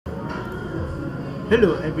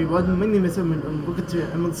Hello everyone, my name is Emil and welcome to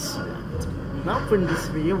Emil's React. Now for this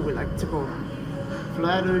video, we like to go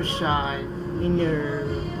Fluttershy in your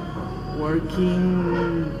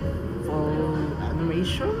working for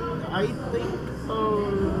animation, I think.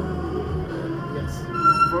 Yes,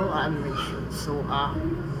 for animation. So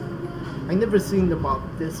I never seen about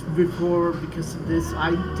this before because of this.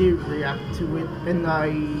 I did react to it and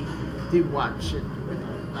I did watch it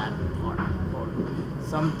without that part or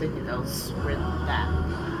something else with that.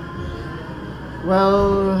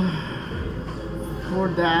 Well, for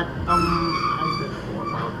that, I don't know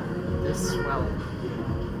about this. Well,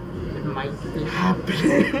 it might be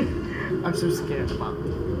happening. I'm so scared about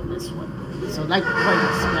this one. So like,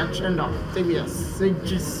 scratch and off. Yes, so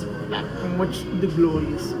just back and watch the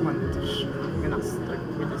glorious montage. I'm gonna start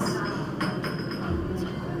with this.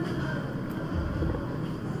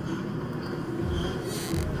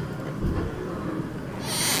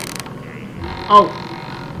 Oh!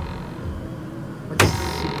 Let's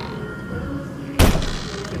see.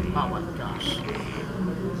 Oh my gosh. Okay.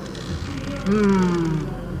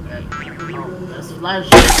 Oh, there's flash.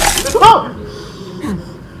 Oh!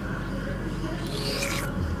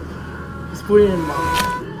 Let's put it in mouth.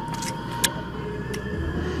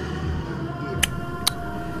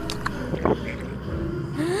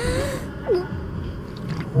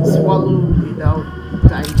 Swallow without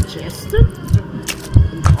digested?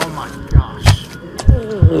 Oh my gosh.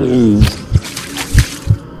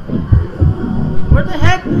 What the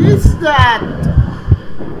heck is that?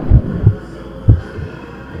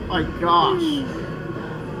 Oh my gosh.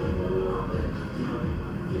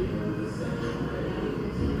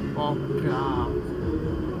 Oh god.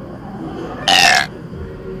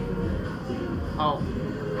 Oh.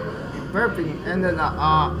 Burping and then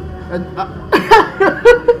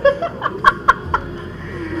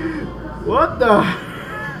what the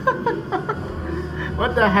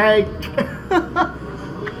what the heck?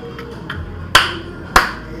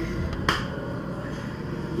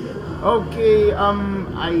 Okay,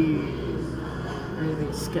 I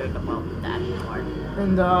really scared about that part.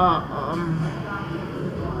 And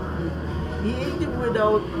he ate it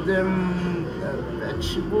without them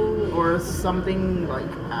vegetable or something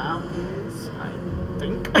like apples, I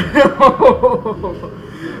think.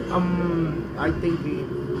 I think we eat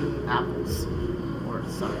apples or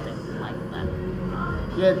something like that.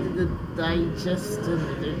 Yeah, the digestion,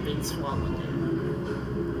 they've been swallowed.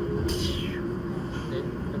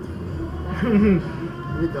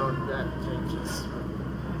 Without that, just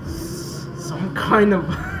some kind of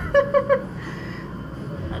I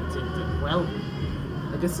think that, well,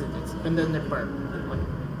 I guess it is, and then the burp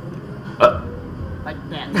like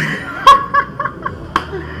that.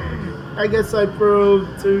 I guess I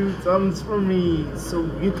proved 2 thumbs for me, so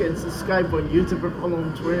you can subscribe on YouTube or follow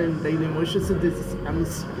on Twitter and Daily Motion. So this is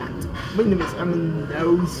Emil's React. My name is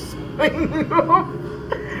Emillices.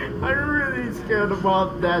 I'm really scared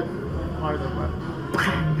about that part about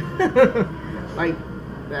like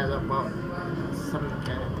that about some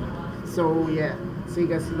kind of thing. So yeah, see you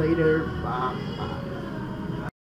guys later. Bye.